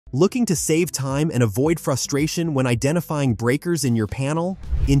Looking to save time and avoid frustration when identifying breakers in your panel?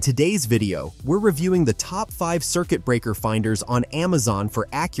 In today's video, we're reviewing the top 5 circuit breaker finders on Amazon for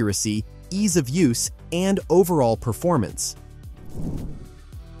accuracy, ease of use, and overall performance.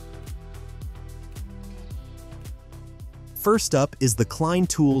 First up is the KLEIN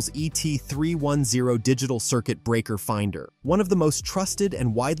Tools ET310 Digital Circuit Breaker Finder, one of the most trusted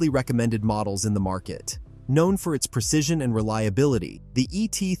and widely recommended models in the market. Known for its precision and reliability, the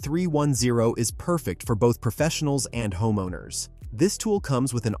ET310 is perfect for both professionals and homeowners. This tool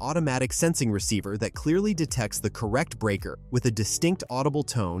comes with an automatic sensing receiver that clearly detects the correct breaker with a distinct audible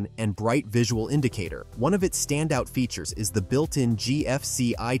tone and bright visual indicator. One of its standout features is the built-in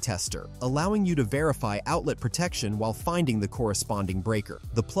GFC eye tester, allowing you to verify outlet protection while finding the corresponding breaker.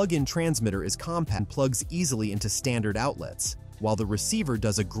 The plug-in transmitter is compact and plugs easily into standard outlets, while the receiver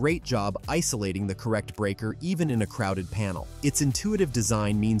does a great job isolating the correct breaker even in a crowded panel. Its intuitive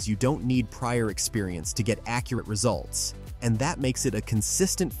design means you don't need prior experience to get accurate results, and that makes it a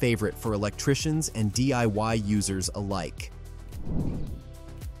consistent favorite for electricians and DIY users alike.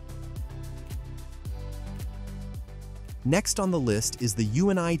 Next on the list is the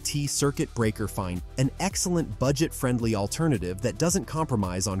UNI-T Circuit Breaker Finder, an excellent budget-friendly alternative that doesn't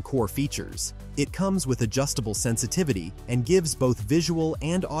compromise on core features. It comes with adjustable sensitivity and gives both visual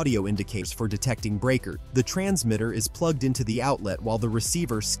and audio indicators for detecting breakers. The transmitter is plugged into the outlet while the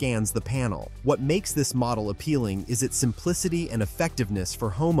receiver scans the panel. What makes this model appealing is its simplicity and effectiveness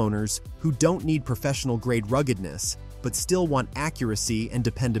for homeowners who don't need professional-grade ruggedness, but still want accuracy and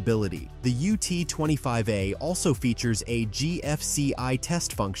dependability. The UT25A also features a GFC eye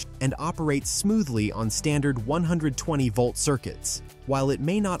test function and operates smoothly on standard 120-volt circuits. While it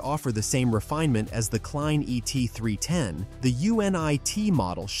may not offer the same refinement as the KLEIN ET310, the UNI-T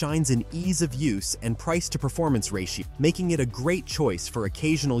model shines in ease of use and price-to-performance ratio, making it a great choice for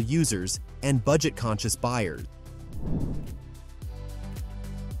occasional users and budget-conscious buyers.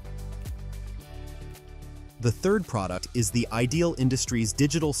 The third product is the Ideal Industries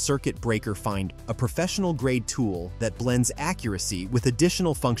Digital Circuit Breaker Finder, a professional-grade tool that blends accuracy with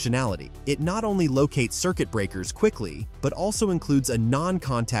additional functionality. It not only locates circuit breakers quickly, but also includes a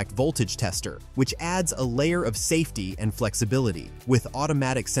non-contact voltage tester, which adds a layer of safety and flexibility. With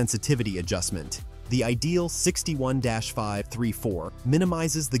automatic sensitivity adjustment, the Ideal 61-534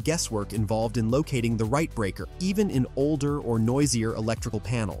 minimizes the guesswork involved in locating the right breaker, even in older or noisier electrical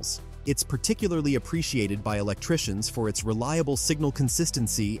panels. It's particularly appreciated by electricians for its reliable signal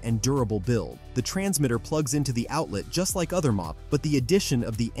consistency and durable build. The transmitter plugs into the outlet just like other models, but the addition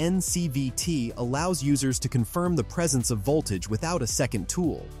of the NCVT allows users to confirm the presence of voltage without a second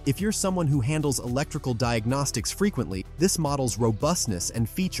tool. If you're someone who handles electrical diagnostics frequently, this model's robustness and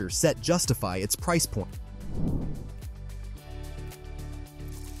feature set justify its price point.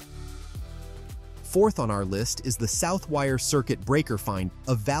 Fourth on our list is the SOUTHWIRE Circuit Breaker Finder,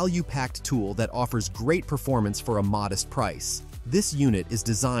 a value-packed tool that offers great performance for a modest price. This unit is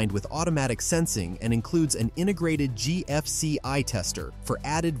designed with automatic sensing and includes an integrated GFC eye tester for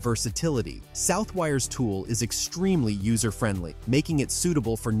added versatility. SOUTHWIRE's tool is extremely user-friendly, making it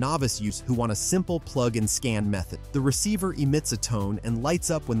suitable for novice use who want a simple plug-and-scan method. The receiver emits a tone and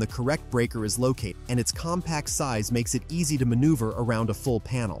lights up when the correct breaker is located, and its compact size makes it easy to maneuver around a full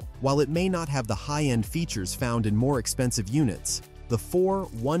panel. While it may not have the high-end features found in more expensive units, the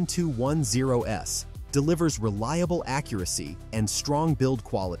 41210S delivers reliable accuracy and strong build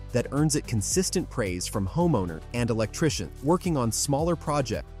quality that earns it consistent praise from homeowners and electricians working on smaller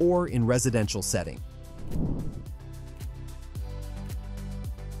projects or in residential settings.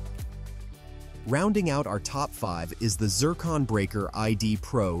 Rounding out our top 5 is the ZIRCON Breaker ID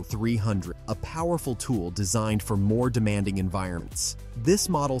Pro 300, a powerful tool designed for more demanding environments. This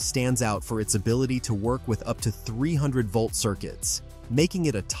model stands out for its ability to work with up to 300-volt circuits, making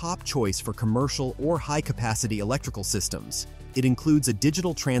it a top choice for commercial or high-capacity electrical systems. It includes a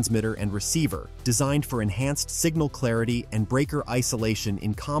digital transmitter and receiver designed for enhanced signal clarity and breaker isolation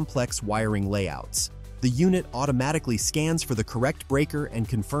in complex wiring layouts. The unit automatically scans for the correct breaker and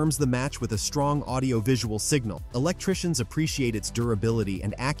confirms the match with a strong audio-visual signal. Electricians appreciate its durability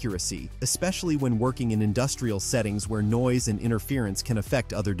and accuracy, especially when working in industrial settings where noise and interference can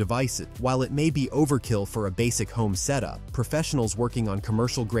affect other devices. While it may be overkill for a basic home setup, professionals working on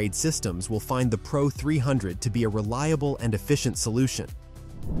commercial-grade systems will find the Pro 300 to be a reliable and efficient solution.